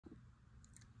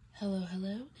Hello.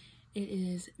 It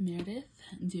is Meredith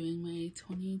doing my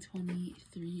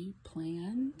 2023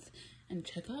 plans and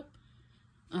checkup.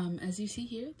 As you see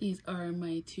here, these are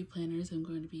my two planners I'm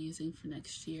going to be using for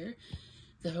next year.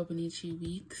 The Hobonichi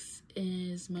Weeks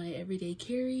is my everyday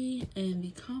carry, and the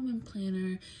Common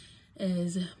Planner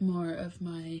is more of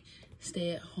my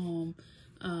stay-at-home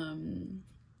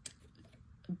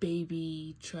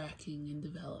baby tracking and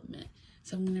development.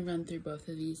 So I'm going to run through both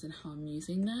of these and how I'm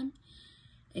using them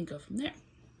and go from there.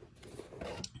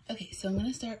 Okay, so I'm going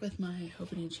to start with my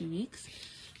Hobonichi Weeks.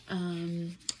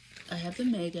 I have the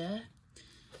Mega.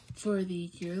 For the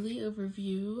yearly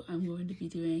overview, I'm going to be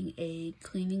doing a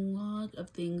cleaning log of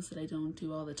things that I don't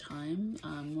do all the time,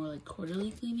 more like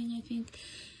quarterly cleaning, I think.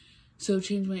 So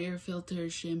change my air filter,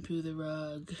 shampoo the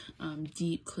rug,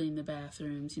 deep clean the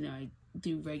bathrooms. You know, I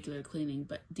do regular cleaning,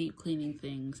 but deep cleaning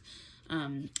things.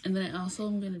 And then I also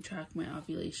am going to track my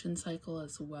ovulation cycle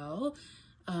as well,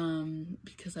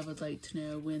 because I would like to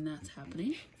know when that's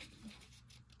happening.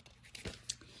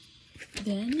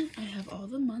 Then I have all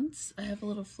the months. I have a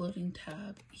little floating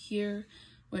tab here,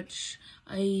 which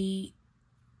I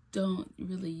don't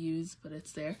really use, but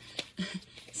it's there.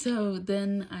 So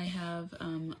then I have,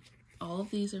 all of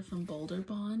these are from Boulder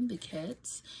Bond, the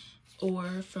kits,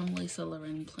 or from Lisa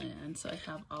Loren Plan. So I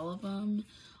have all of them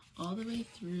all the way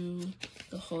through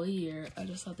the whole year. I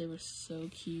just thought they were so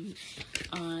cute.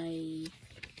 I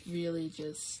really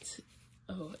just,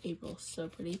 oh, April's so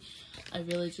pretty. I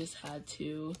really just had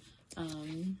to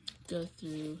go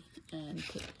through and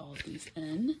put all of these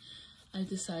in. I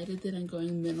decided that I'm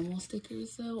going minimal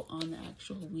stickers though on the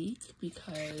actual week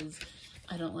because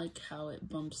I don't like how it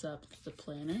bumps up the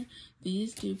planner.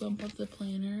 These do bump up the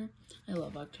planner. I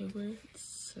love October.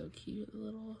 It's so cute,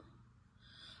 little.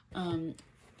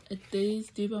 These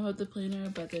do bump up the planner,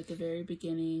 but they're at the very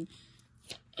beginning,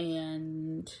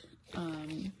 and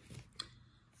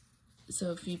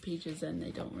so a few pages in,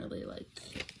 they don't really like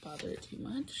bother it too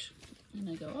much. And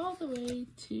I go all the way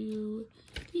to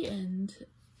the end.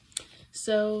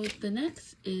 So the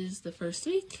next is the first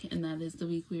week, and that is the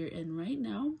week we're in right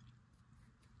now.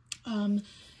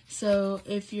 So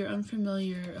if you're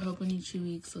unfamiliar, Hobonichi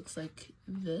Weeks looks like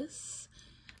this.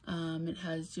 It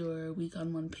has your week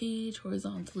on one page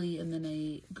horizontally and then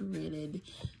a gridded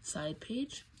side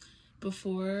page.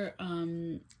 Before,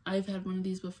 I've had one of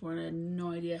these before and I had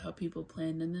no idea how people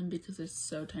planned in them because they're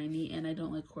so tiny, and I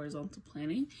don't like horizontal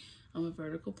planning. I'm a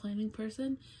vertical planning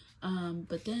person.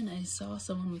 But then I saw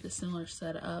someone with a similar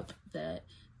setup that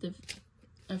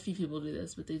a few people do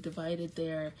this, but they divided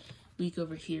their week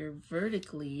over here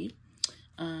vertically.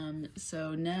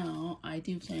 So now I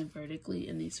do plan vertically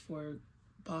in these 4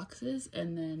 boxes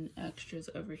and then extras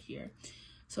over here.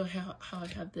 So how I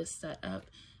have this set up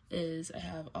is I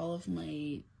have all of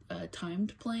my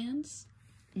timed plans,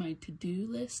 my to-do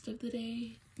list of the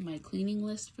day, my cleaning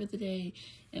list for the day,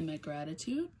 and my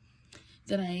gratitude.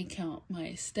 Then I count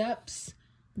my steps,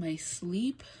 my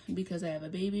sleep, because I have a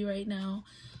baby right now,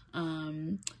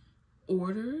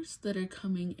 orders that are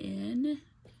coming in,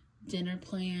 dinner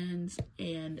plans,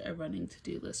 and a running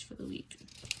to-do list for the week.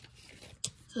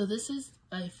 So this is,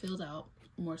 I filled out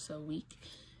more so week,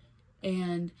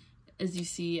 and as you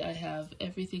see, I have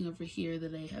everything over here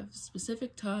that I have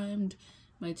specific timed,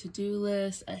 my to-do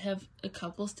list. I have a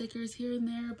couple stickers here and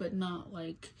there, but not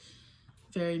like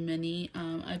very many.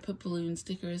 I put balloon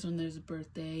stickers when there's a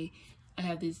birthday. I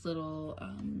have these little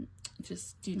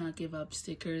just do not give up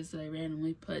stickers that I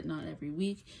randomly put, not every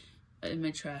week, in my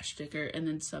trash sticker, and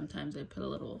then sometimes I put a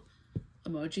little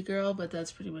emoji girl, but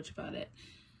that's pretty much about it.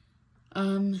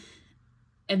 And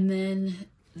then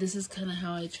this is kind of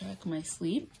how I track my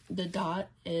sleep. The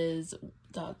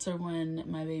dots are when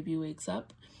my baby wakes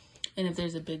up, and if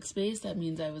there's a big space, that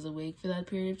means I was awake for that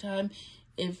period of time.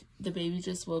 If the baby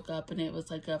just woke up and it was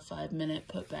like a 5-minute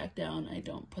put back down, I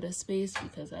don't put a space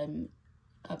because I'm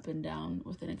up and down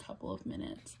within a couple of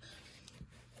minutes.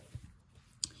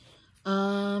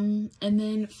 And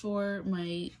then for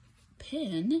my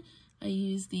pen, I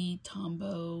use the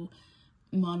Tombow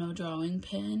mono drawing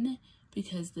pen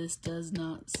because this does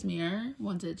not smear.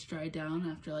 Once it's dried down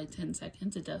after like 10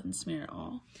 seconds, it doesn't smear at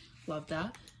all. Love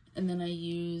that. And then I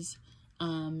use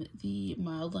the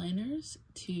mild liners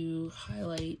to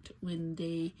highlight when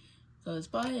day goes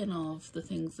by and all of the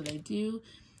things that I do.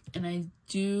 And I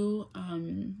do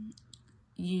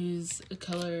use a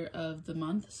color of the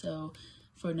month. So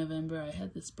for November, I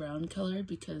had this brown color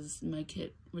because my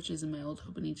kit, which is in my old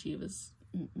Hobonichi, was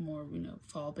more, you know,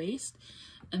 fall based.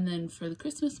 And then for the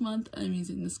Christmas month, I'm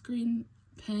using this green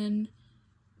pen.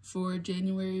 For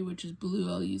January, which is blue,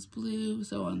 I'll use blue,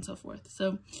 so on and so forth.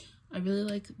 So I really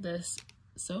like this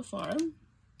so far.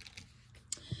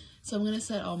 So I'm going to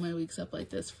set all my weeks up like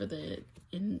this for the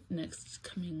next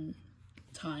coming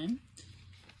time.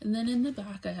 And then in the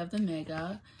back, I have the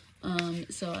Mega.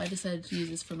 So I decided to use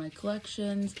this for my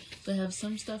collections. But I have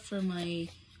some stuff for my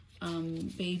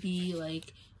baby,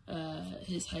 like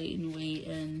his height and weight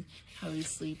and how he's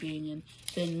sleeping, and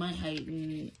then my height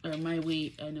or my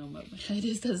weight. I know what my height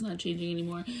is, that's not changing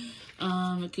anymore.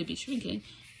 It could be shrinking,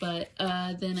 but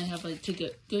then I have like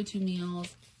to go-to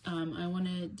meals. I want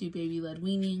to do baby-led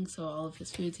weaning, so all of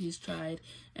his foods he's tried,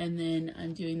 and then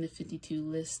I'm doing the 52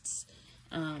 lists.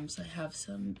 So I have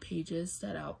some pages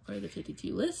set out for the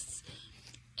 52 lists,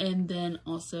 and then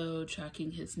also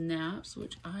tracking his naps,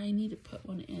 which I need to put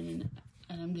one in,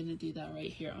 and I'm gonna do that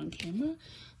right here on camera,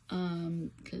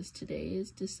 because today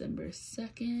is December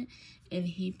 2nd, and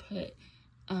he put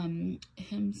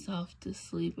himself to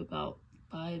sleep about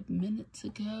 5 minutes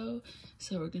ago,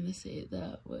 so we're gonna say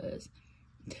that was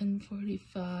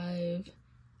 10:45.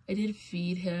 I did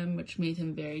feed him, which made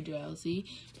him very drowsy,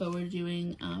 but we're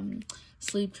doing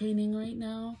sleep training right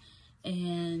now,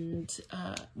 and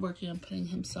working on putting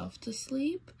himself to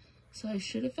sleep. So I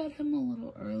should have fed him a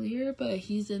little earlier, but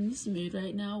he's in this mood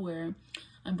right now where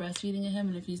I'm breastfeeding him,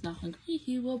 and if he's not hungry,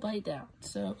 he will bite down.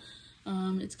 So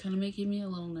it's kind of making me a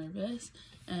little nervous,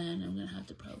 and I'm gonna have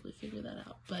to probably figure that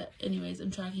out. But anyways,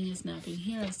 I'm tracking his napping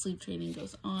here as sleep training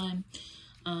goes on,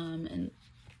 and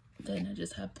then I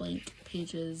just have blank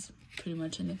pages pretty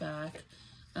much in the back.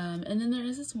 And then there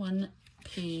is this one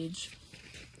page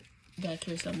back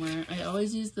here somewhere. I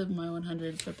always use the My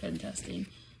 100 for pen testing.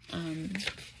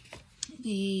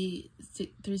 The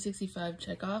 365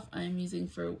 checkoff I'm using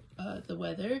for the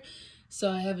weather. So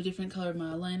I have a different color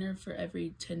mile liner for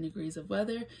every 10 degrees of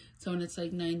weather. So when it's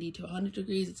like 90 to 100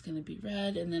 degrees, it's going to be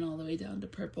red, and then all the way down to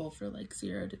purple for like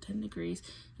 0 to 10 degrees.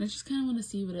 And I just kind of want to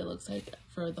see what it looks like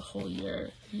for the whole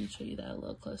year. Let me show you that a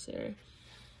little closer.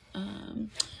 And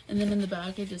then in the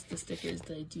back are just the stickers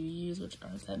that I do use, which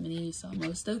aren't that many. You saw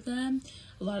most of them.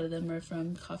 A lot of them are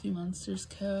from Coffee Monsters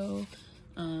Co.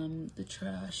 The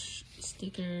trash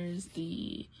stickers,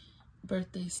 the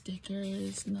birthday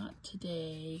stickers, not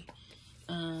today.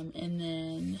 And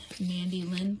then Mandy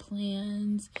Lynn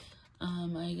plans.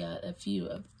 I got a few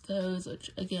of those,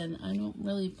 which again, I don't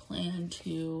really plan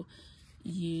to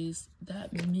use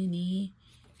that many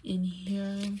in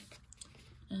here.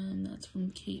 And that's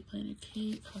from Kate Planner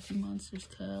Kate, Coffee Monsters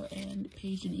Co. and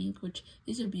Page and Ink, which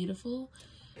these are beautiful.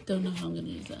 Don't know how I'm going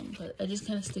to use them, but I just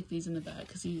kind of stick these in the back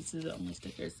because these are the only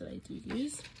stickers that I do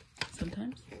use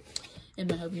sometimes in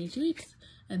my Hobonichi weeks.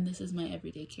 And this is my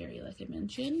everyday carry, like I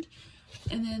mentioned.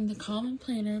 And then the Common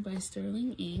Planner by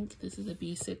Sterling Ink. This is a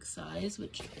B6 size,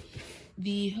 which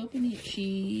the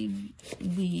Hobonichi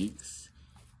weeks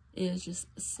is just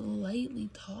slightly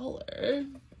taller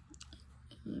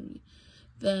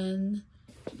than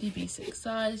the B6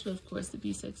 size, but of course the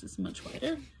B6 is much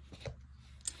wider.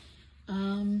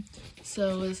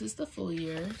 So this is the full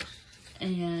year,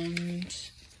 and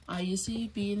I used to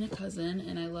be in a cousin,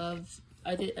 and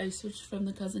I switched from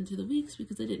the cousin to the weeks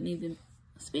because I didn't need the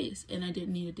space, and I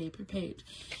didn't need a day per page.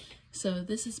 So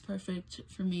this is perfect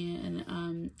for me,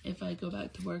 and if I go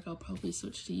back to work, I'll probably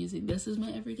switch to using this as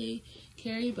my everyday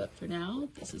carry, but for now,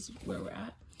 this is where we're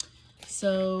at.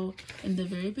 So in the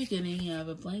very beginning, you have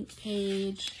a blank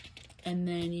page, and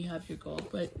then you have your goal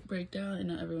breakdown. I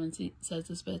know everyone says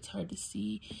this, but it's hard to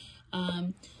see.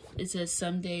 It says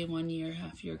someday, 1 year,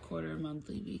 half year, quarter,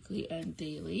 monthly, weekly, and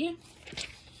daily.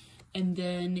 And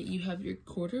then you have your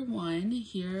quarter one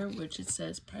here, which it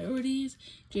says priorities,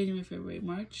 January, February,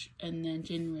 March, and then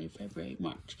January, February,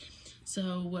 March.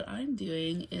 So what I'm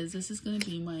doing is this is going to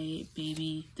be my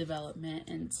baby development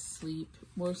and sleep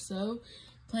more so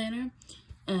planner,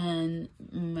 and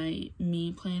my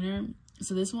me planner.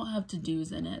 So this won't have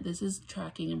to-dos in it. This is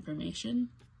tracking information.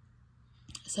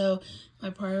 So my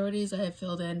priorities I have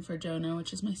filled in for Jonah,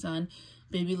 which is my son,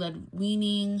 baby-led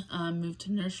weaning, move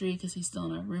to nursery because he's still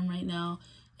in our room right now,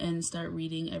 and start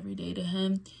reading every day to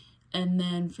him. And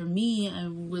then for me, I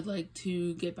would like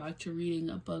to get back to reading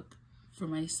a book for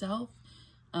myself,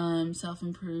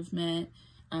 self-improvement,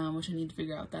 which I need to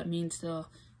figure out what that means still,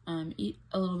 eat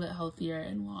a little bit healthier,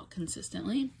 and walk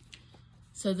consistently.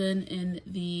 So then in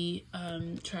the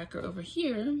tracker over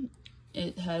here,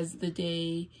 it has the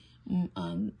day,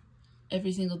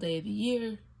 every single day of the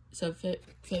year. So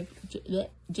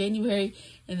January,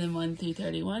 and then 1 through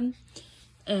 31.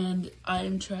 And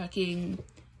I'm tracking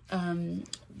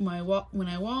my walk, when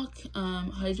I walk,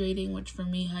 hydrating, which for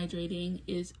me hydrating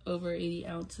is over 80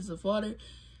 ounces of water,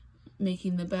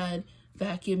 making the bed,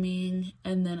 vacuuming,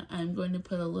 and then I'm going to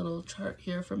put a little chart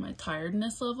here for my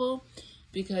tiredness level.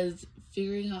 because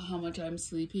figuring out how much I'm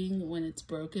sleeping when it's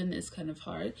broken is kind of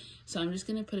hard. So I'm just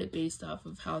going to put it based off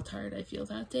of how tired I feel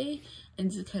that day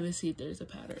and to kind of see if there's a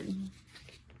pattern.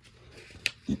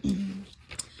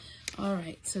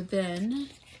 Alright, so then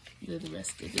the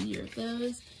rest of the year of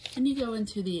those, and you go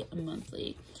into the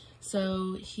monthly.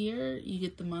 So here you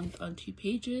get the month on 2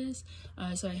 pages.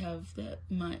 So I have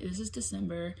this is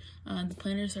December. The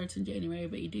planner starts in January,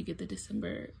 but you do get the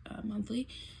December monthly.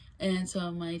 And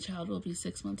so my child will be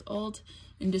 6 months old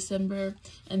in December.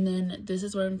 And then this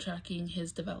is where I'm tracking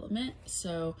his development.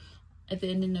 So at the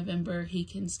end of November, he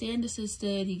can stand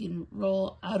assisted, he can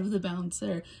roll out of the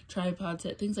bouncer, tripod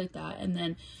sit, things like that. And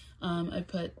then I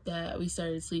put that we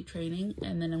started sleep training,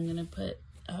 and then I'm gonna put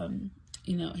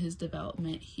you know, his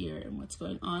development here and what's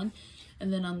going on.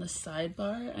 And then on the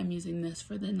sidebar, I'm using this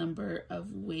for the number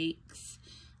of wakes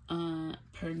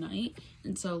per night.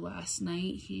 And so last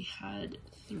night he had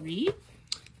 3.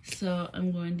 So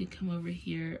I'm going to come over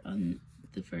here on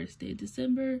the first day of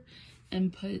December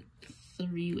and put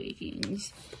 3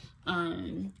 wakings.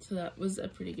 So that was a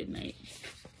pretty good night.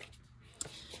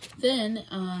 Then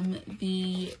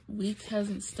the week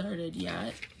hasn't started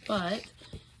yet, but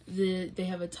they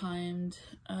have a timed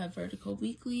vertical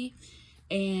weekly,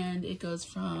 and it goes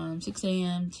from 6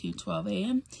 a.m. to 12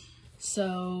 a.m.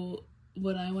 So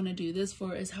what I want to do this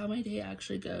for is how my day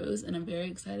actually goes, and I'm very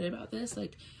excited about this,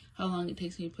 like how long it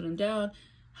takes me to put him down,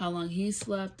 how long he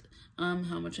slept,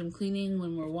 how much I'm cleaning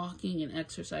when we're walking and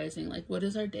exercising, like what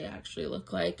does our day actually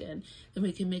look like, and then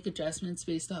we can make adjustments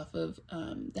based off of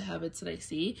the habits that I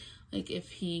see. Like if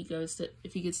he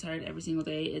gets tired every single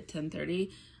day at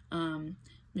 10:30,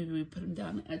 maybe we put him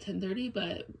down at 10:30,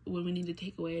 but when we need to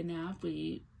take away a nap,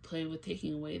 we play with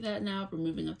taking away that nap or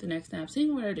moving up the next nap,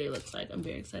 seeing what our day looks like. I'm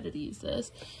very excited to use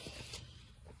this.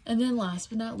 And then last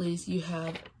but not least, you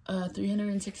have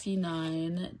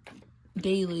 369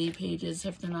 daily pages.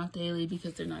 If they're not daily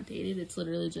because they're not dated, it's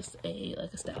literally just a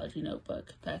astrology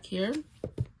notebook back here.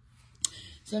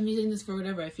 So I'm using this for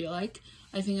whatever I feel like.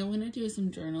 I think I'm going to do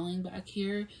some journaling back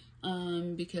here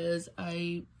because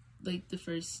the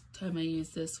first time I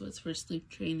used this was for sleep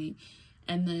training,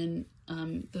 and then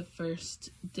the first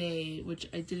day, which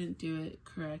I didn't do it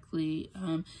correctly,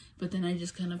 but then I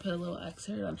just kind of put a little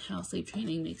excerpt on how sleep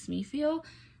training makes me feel,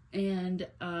 and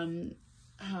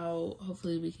how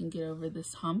hopefully we can get over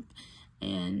this hump,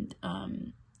 and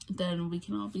then we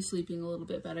can all be sleeping a little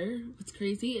bit better. What's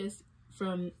crazy is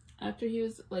from after he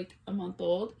was like a month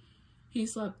old, he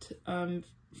slept from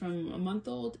a month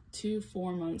old to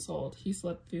 4 months old. He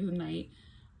slept through the night,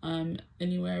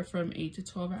 anywhere from 8 to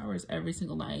 12 hours every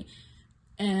single night.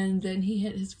 And then he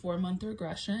hit his 4-month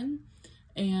regression,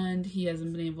 and he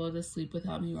hasn't been able to sleep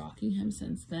without me rocking him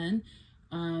since then.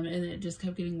 And it just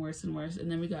kept getting worse and worse. And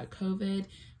then we got COVID,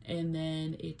 and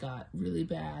then it got really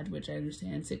bad, which I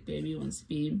understand, sick baby wants to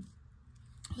be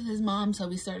with his mom. So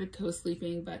we started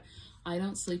co-sleeping, but I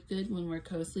don't sleep good when we're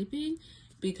co-sleeping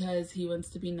because he wants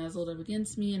to be nuzzled up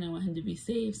against me and I want him to be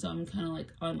safe. So I'm kind of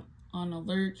like on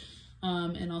alert,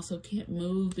 and also can't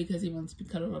move because he wants to be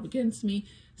cuddled up against me.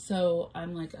 So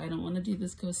I'm like, I don't want to do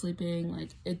this co-sleeping.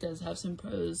 Like, it does have some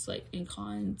pros, like, and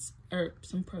cons, or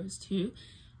some pros too.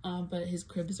 But his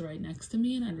crib is right next to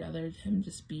me, and I'd rather him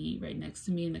just be right next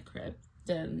to me in a crib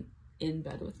than in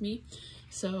bed with me.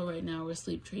 So right now we're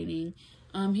sleep training.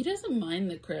 He doesn't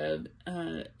mind the crib.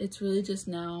 It's really just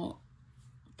now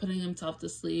putting himself to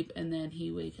sleep, and then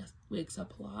he wakes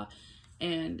up a lot,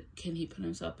 and can he put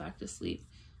himself back to sleep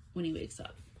when he wakes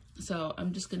up. So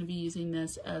I'm just going to be using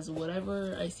this as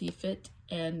whatever I see fit,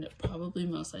 and probably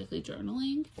most likely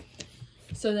journaling.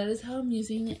 So that is how I'm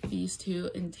using these two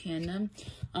in tandem.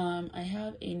 I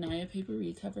have a Naya paper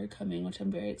recover coming, which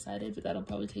I'm very excited, but that'll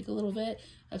probably take a little bit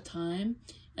of time.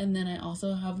 And then I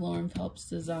also have Lauren Phelps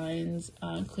Designs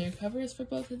clear covers for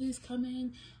both of these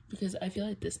coming, because I feel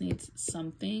like this needs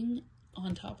something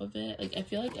on top of it. Like, I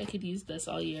feel like I could use this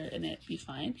all year and it'd be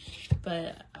fine,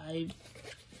 but I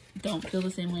don't feel the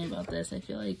same way about this. I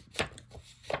feel like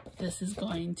this is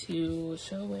going to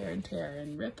show wear and tear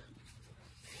and rip.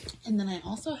 And then I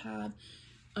also have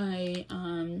a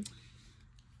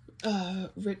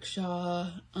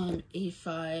Rickshaw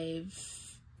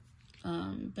A5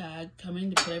 bag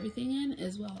coming to put everything in,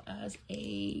 as well as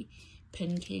a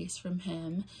pin case from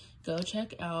him. Go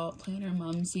check out Planner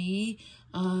Mumsy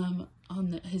on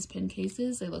his pin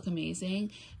cases. They look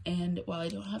amazing. And while I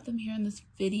don't have them here in this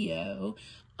video,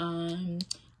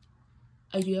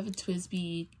 I do have a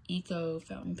TWSBI Eco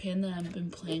fountain pen that I've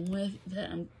been playing with, that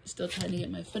I'm still trying to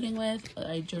get my footing with.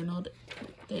 I journaled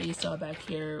that you saw back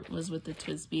here was with the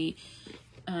TWSBI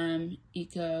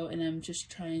Eco, and I'm just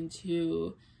trying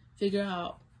to figure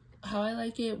out how I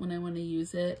like it when I want to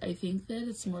use it. I think that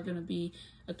it's more going to be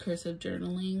a cursive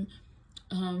journaling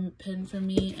pen for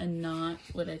me, and not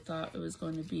what I thought it was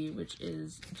going to be, which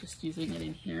is just using it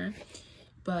in here.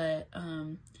 But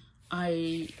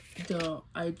I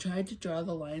tried to draw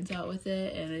the lines out with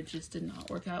it, and it just did not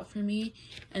work out for me.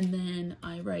 And then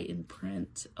I write in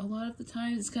print a lot of the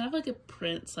time. It's kind of like a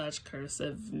print /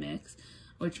 cursive mix,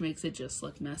 which makes it just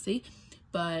look messy.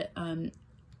 But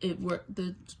it worked.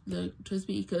 The TWSBI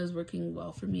Eco is working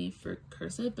well for me for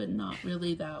cursive, but not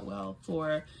really that well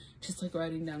for just like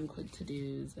writing down quick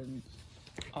to-dos and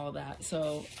all that.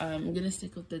 So I'm gonna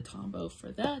stick with the Tombow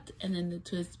for that, and then the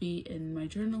TWSBI in my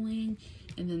journaling,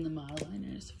 and then the model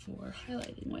liners for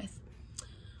highlighting with.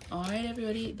 Alright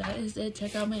everybody, that is it.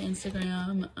 Check out my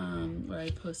Instagram where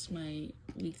I post my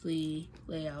weekly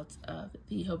layouts of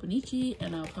the Hobonichi,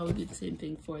 and I'll probably do the same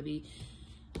thing for the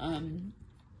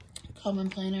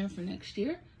common planner for next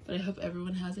year. But I hope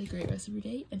everyone has a great rest of your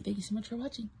day, and thank you so much for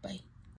watching. Bye.